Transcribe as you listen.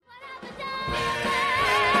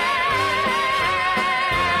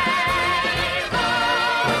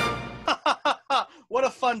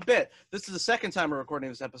fun bit. This is the second time we're recording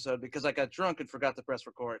this episode because I got drunk and forgot to press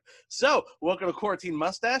record. So, welcome to Quarantine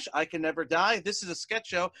Mustache. I Can Never Die. This is a sketch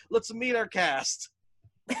show. Let's meet our cast.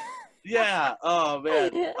 Yeah. Oh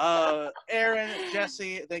man. Aaron,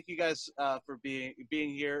 Jesse, thank you guys for being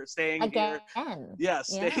here, staying again. here. Yeah,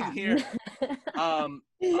 staying here.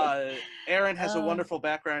 Aaron has a wonderful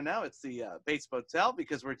background now. It's the Bates Motel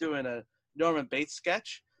because we're doing a Norman Bates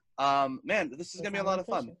sketch. Man, this is gonna be a lot of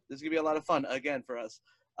fun. This is gonna be a lot of fun again for us.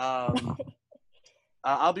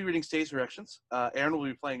 I'll be reading stage directions. Aaron will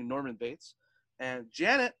be playing Norman Bates, and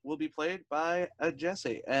Janet will be played by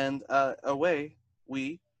Jesse. And away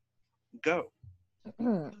we go.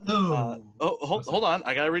 Hold on.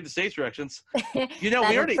 I gotta read the stage directions. You know,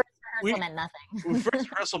 meant nothing.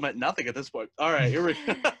 First rehearsal meant nothing at this point. All right, here we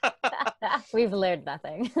go. We've learned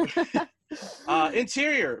nothing.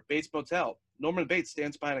 Interior, Bates Motel. Norman Bates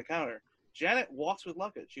stands behind a counter. Janet walks with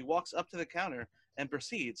luggage. She walks up to the counter and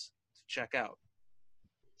proceeds to check out.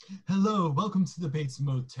 Hello, welcome to the Bates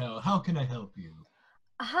Motel. How can I help you?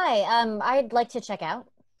 Hi, I'd like to check out.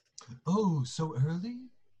 Oh, so early?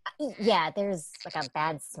 Yeah, there's like a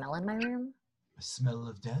bad smell in my room. A smell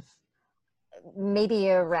of death? Maybe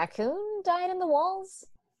a raccoon died in the walls?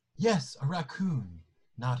 Yes, a raccoon,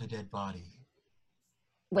 not a dead body.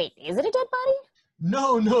 Wait, is it a dead body?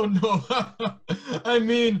 No. I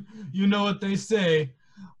mean, you know what they say.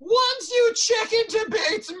 Once you check into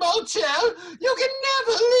Bates Motel, you can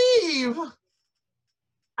never leave.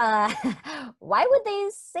 Why would they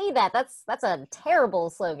say that? That's a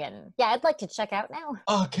terrible slogan. Yeah, I'd like to check out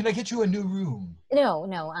now. Can I get you a new room? No,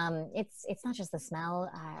 it's not just the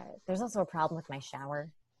smell. There's also a problem with my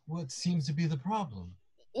shower. What seems to be the problem?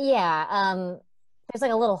 Yeah, there's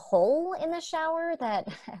like a little hole in the shower that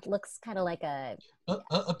looks kind of like a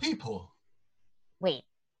peephole. Wait,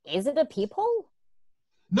 is it a peephole?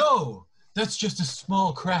 No, that's just a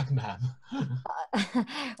small crack, ma'am.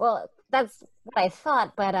 Well, that's what I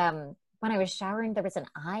thought, but when I was showering, there was an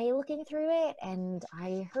eye looking through it, and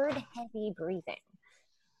I heard heavy breathing.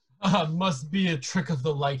 Must be a trick of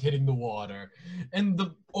the light hitting the water, and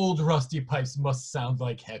the old rusty pipes must sound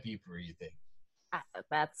like heavy breathing.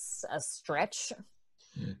 That's a stretch.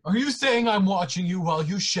 Are you saying I'm watching you while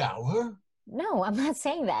you shower? No, I'm not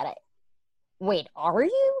saying that. Wait, are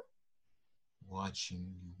you?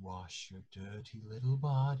 Watching you wash your dirty little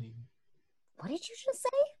body. What did you just say?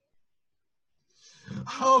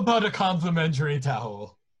 How about a complimentary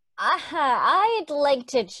towel? I'd like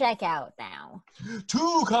to check out now.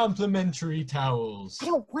 2 complimentary towels. I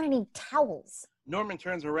don't want any towels. Norman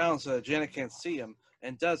turns around so that Janet can't see him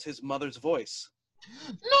and does his mother's voice.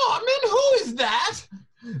 Norman, who is that?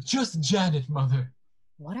 Just Janet, Mother.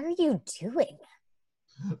 What are you doing?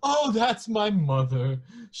 Oh, that's my mother.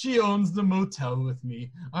 She owns the motel with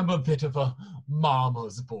me. I'm a bit of a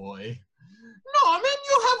mama's boy. Norman,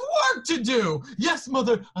 you have work to do. Yes,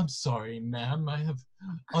 Mother. I'm sorry, ma'am. I have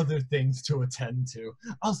other things to attend to.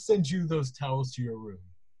 I'll send you those towels to your room.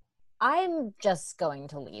 I'm just going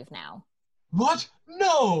to leave now. What?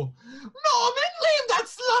 No! Norman, leave that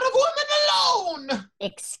slut of woman alone!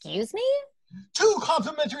 Excuse me? 2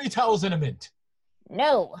 complimentary towels and a mint.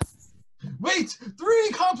 No. Wait! 3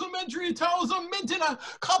 complimentary towels, a mint, and a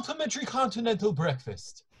complimentary continental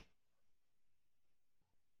breakfast.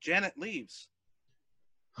 Janet leaves.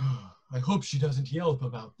 I hope she doesn't yelp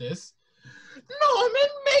about this. Norman,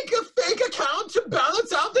 make a fake account to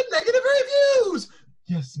balance out the negative reviews!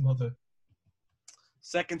 Yes, Mother.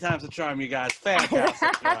 Second time's a charm, you guys. Fantastic.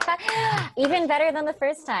 Even better than the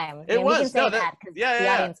first time. It was. We can say that because the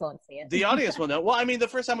audience won't see it. The audience will know. Well, I mean, the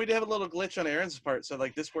first time we did have a little glitch on Aaron's part, so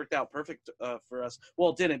like this worked out perfect for us. Well,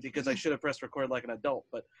 it didn't because I should have pressed record like an adult,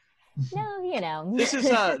 but no, you know. This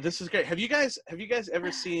is great. Have you guys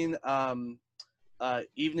ever seen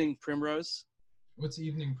Evening Primrose? What's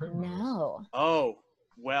Evening Primrose? No. Oh,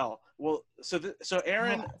 well. So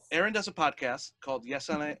Aaron does a podcast called Yes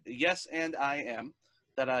and I Am.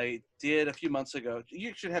 That I did a few months ago.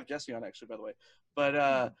 You should have Jesse on, actually, by the way.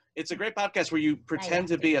 But it's a great podcast where you pretend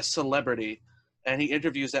to be a celebrity, and he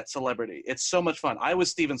interviews that celebrity. It's so much fun. I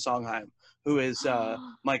was Stephen Sondheim, who is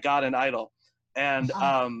my god and idol, and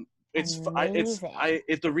the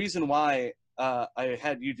reason why I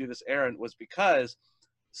had you do this, Aaron, was because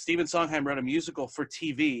Stephen Sondheim wrote a musical for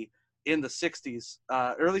TV in the 60s,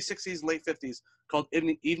 early 60s, late 50s, called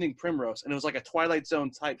Evening Primrose, and it was like a Twilight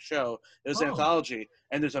Zone type show. It was an anthology,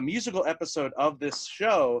 and there's a musical episode of this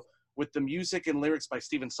show with the music and lyrics by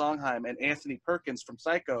Stephen Sondheim, and Anthony Perkins from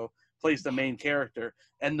Psycho plays the main character,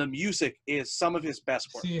 and the music is some of his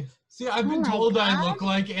best work. See, I've been told I look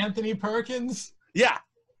like Anthony Perkins. Yeah.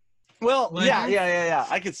 Well, Like- yeah.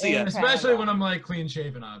 I could see it. Especially when I'm like clean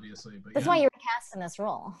shaven, obviously. But That's yeah. why you were cast in this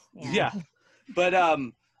role. Yeah. But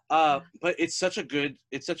it's such a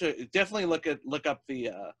definitely look up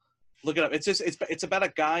the look it up. It's about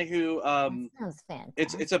a guy who That sounds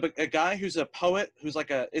fantastic. it's a guy who's a poet who's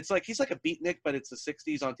he's like a beatnik, but it's the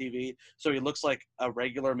 60s on TV, so he looks like a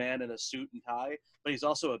regular man in a suit and tie, but he's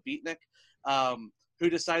also a beatnik, who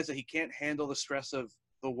decides that he can't handle the stress of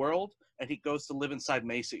the world, and he goes to live inside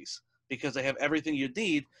Macy's because they have everything you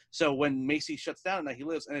need. So when Macy's shuts down at night, he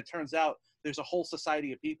lives, and it turns out there's a whole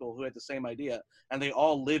society of people who had the same idea, and they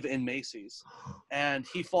all live in Macy's. And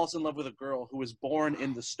he falls in love with a girl who was born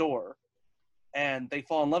in the store, and they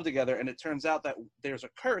fall in love together. And it turns out that there's a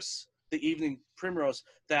curse, the evening primrose,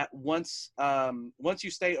 that once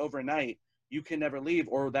you stay overnight, you can never leave,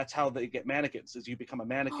 or that's how they get mannequins, is you become a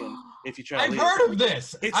mannequin if you try to I've leave. heard of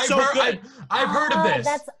this. It's so good. I've heard of this.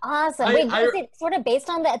 That's awesome. Wait, is it sort of based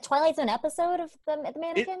on the Twilight Zone episode of the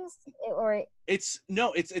mannequins? It's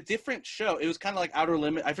a different show. It was kind of like Outer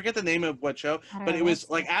Limit. I forget the name of what show, but it was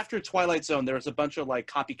like after Twilight Zone, there was a bunch of like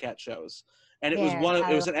copycat shows, and it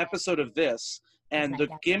was an episode of this. And the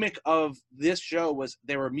gimmick of this show was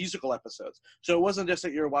there were musical episodes. So it wasn't just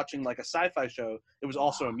that you were watching like a sci-fi show. It was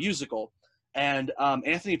also a musical. And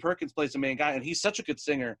Anthony Perkins plays the main guy, and he's such a good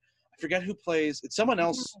singer. I forget who plays. It's someone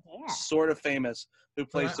else sort of famous who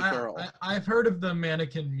plays the girl. I've heard of the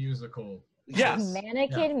Mannequin musical. Yes.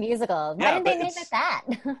 Mannequin musical. Why didn't they name it that?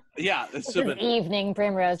 Yeah, it's this is Evening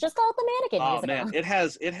Primrose. Just call it the Mannequin musical. Oh man,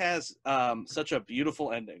 it has such a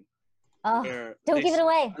beautiful ending. Oh, don't give it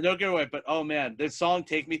away. Don't give it away. But oh man, the song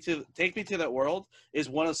 "Take Me to That World" is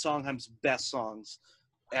one of Sondheim's best songs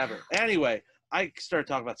ever. Anyway, I started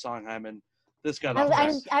talking about Sondheim, and this got off.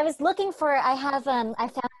 I was looking for. I have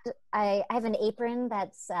I have an apron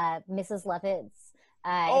that's Mrs. Lovett's. It's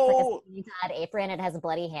like a Sweeney Todd apron. It has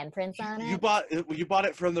bloody handprints on it. You bought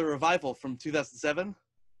it from the revival from 2007.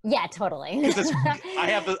 Yeah, totally. I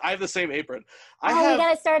have the same apron. We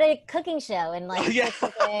gotta start a cooking show and like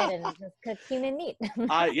cook it and just cook human meat.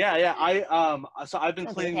 So I've been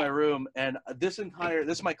cleaning my room, and this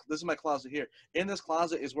is my closet here. In this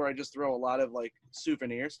closet is where I just throw a lot of like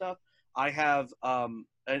souvenir stuff. I have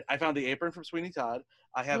I found the apron from Sweeney Todd.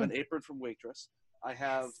 I have an apron from Waitress. I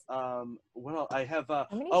have I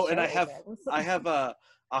have a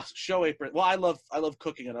show apron. Well, I love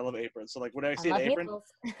cooking and I love aprons. So like when I see an apron,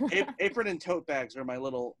 apron and tote bags are my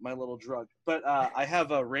little drug. But I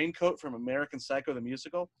have a raincoat from American Psycho the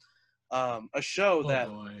musical, a show that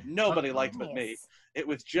nobody liked but me. It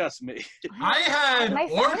was just me. I had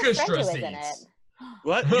orchestra seats.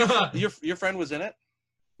 What? Your friend was in it?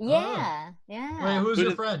 Yeah. Wait, who's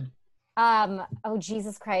your friend? Oh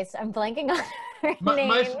Jesus Christ, I'm blanking on her name.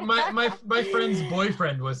 My friend's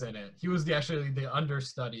boyfriend was in it. He was actually the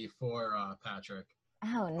understudy for Patrick.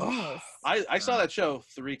 Oh, nice. I saw that show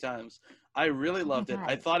 3 times. I really loved it.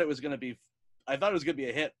 I thought it was gonna be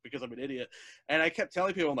a hit because I'm an idiot, and I kept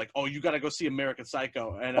telling people, I'm like, oh, you gotta go see American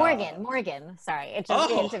Psycho. And Morgan. Sorry, it just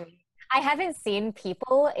came to me. I haven't seen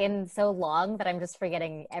people in so long that I'm just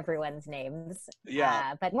forgetting everyone's names.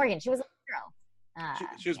 Yeah. But Morgan, she was a girl.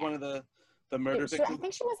 She was one of the murder victims. I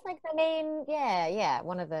think she was like the main,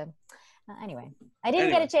 one of the. Anyway, I didn't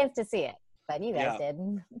get a chance to see it, but you guys did.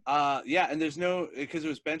 And there's because it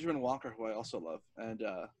was Benjamin Walker, who I also love, and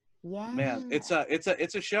man, it's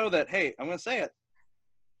a show that, hey, I'm gonna say it.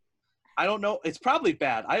 I don't know. It's probably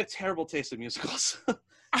bad. I have terrible taste in musicals, so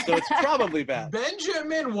it's probably bad.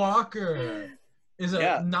 Benjamin Walker is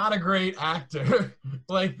not a great actor.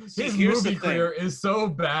 Like, his movie career is so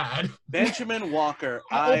bad. Benjamin Walker.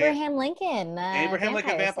 Abraham Lincoln.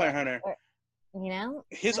 Vampire Hunter. You know?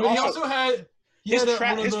 He also had one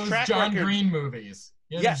of those John Green movies.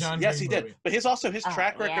 Yes, he did. But his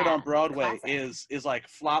track record on Broadway is like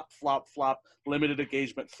flop, flop, flop, limited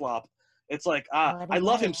engagement flop. It's like, I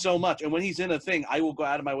love him so much. And when he's in a thing, I will go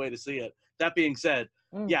out of my way to see it. That being said,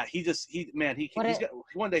 one day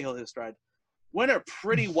he'll hit his stride. When are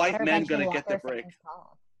Pretty White Men going to get their break?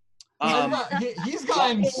 He's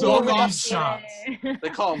gotten so many shots. They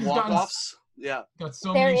call them walk-offs. Yeah. Got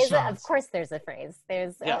so many shots. Of course there's a phrase.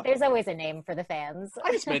 There's always a name for the fans.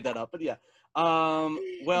 I just made that up, but yeah.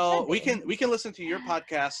 Well, we can listen to your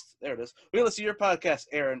podcast. There it is. We can listen to your podcast,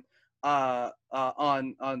 Aaron,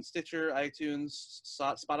 on Stitcher, iTunes,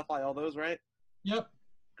 Spotify, all those, right? Yep.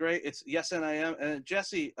 Great. It's Yes and I Am. And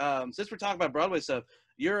Jesse, since we're talking about Broadway stuff,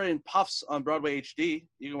 you're in Puffs on Broadway HD.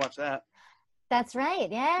 You can watch that. That's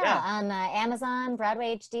right. Yeah. On Amazon,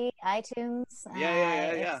 Broadway HD, iTunes.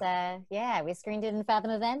 We screened it in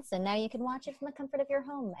Fathom Events, and now you can watch it from the comfort of your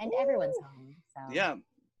home and everyone's home. So yeah,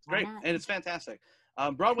 it's great, and it's fantastic.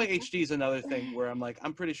 Broadway HD is another thing where I'm like,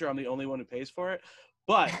 I'm pretty sure I'm the only one who pays for it,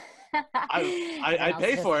 but I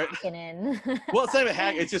pay for it. Well, it's not even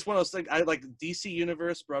hack. It's just one of those things. I like DC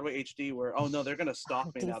Universe, Broadway HD, where they're gonna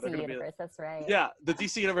stalk me now. They're gonna Universe, that's right. Yeah, the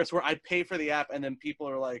DC Universe where I pay for the app, and then people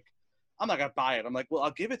are like, I'm not gonna buy it. I'm like, well,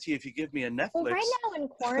 I'll give it to you if you give me a Netflix. Well, right now in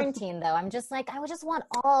quarantine, though, I'm just like, I would just want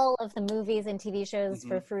all of the movies and TV shows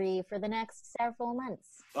for free for the next several months.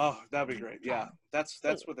 Oh, that'd be great. Yeah, that's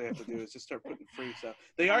what they have to do is just start putting free stuff.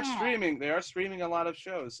 They are streaming. They are streaming a lot of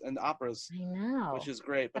shows and operas. I know, which is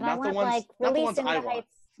great, but not the ones I want.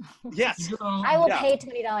 Yes, I will pay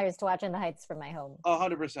 $20 to watch In the Heights from my home.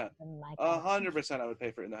 100%. 100%. I would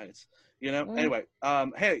pay for In the Heights. Anyway,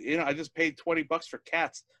 hey, I just paid $20 for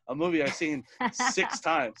Cats, a movie I've seen 6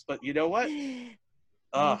 times. But you know what? You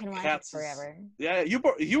can watch Cats it forever. Yeah, you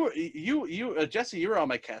Jesse, you were on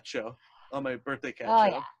my Cat show, on my birthday Cat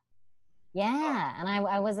show. Yeah, and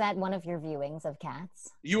I was at one of your viewings of Cats.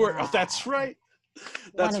 You were. That's right.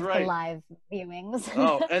 That's one of the live viewings.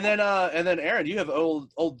 and then Aaron, you have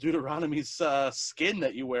old Deuteronomy's skin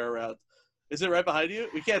that you wear around. Is it right behind you?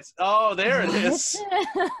 We can't. Oh, there it is.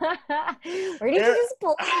 Where did you just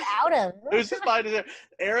pull that out of? It was just behind there.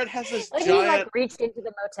 Aaron has this giant. He like reached into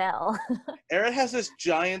the motel. Aaron has this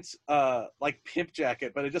giant like pimp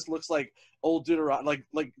jacket, but it just looks like old Deuteronomy,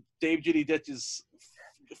 like Dave Judy Ditch's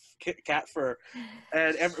cat fur,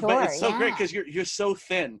 but it's so great because you're so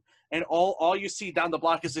thin. And all you see down the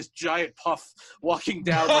block is this giant puff walking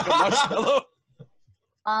down like a marshmallow.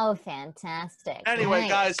 Oh, fantastic. Anyway,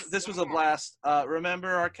 guys, this was a blast. Remember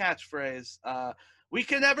our catchphrase, we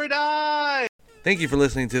can never die! Thank you for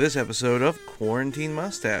listening to this episode of Quarantine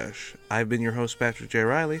Mustache. I've been your host, Patrick J.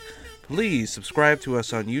 Riley. Please subscribe to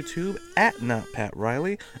us on YouTube at Not Pat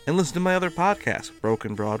Riley and listen to my other podcasts,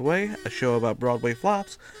 Broken Broadway, a show about Broadway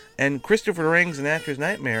flops, and Christopher Durang's An Actor's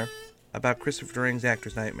Nightmare, about Christopher Durang's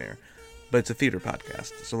Actor's Nightmare. But it's a theater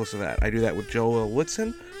podcast, so listen to that. I do that with Joel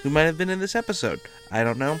Woodson, who might have been in this episode. I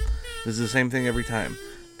don't know. This is the same thing every time.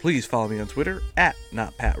 Please follow me on Twitter at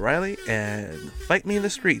NotPatRiley and fight me in the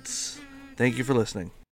streets. Thank you for listening.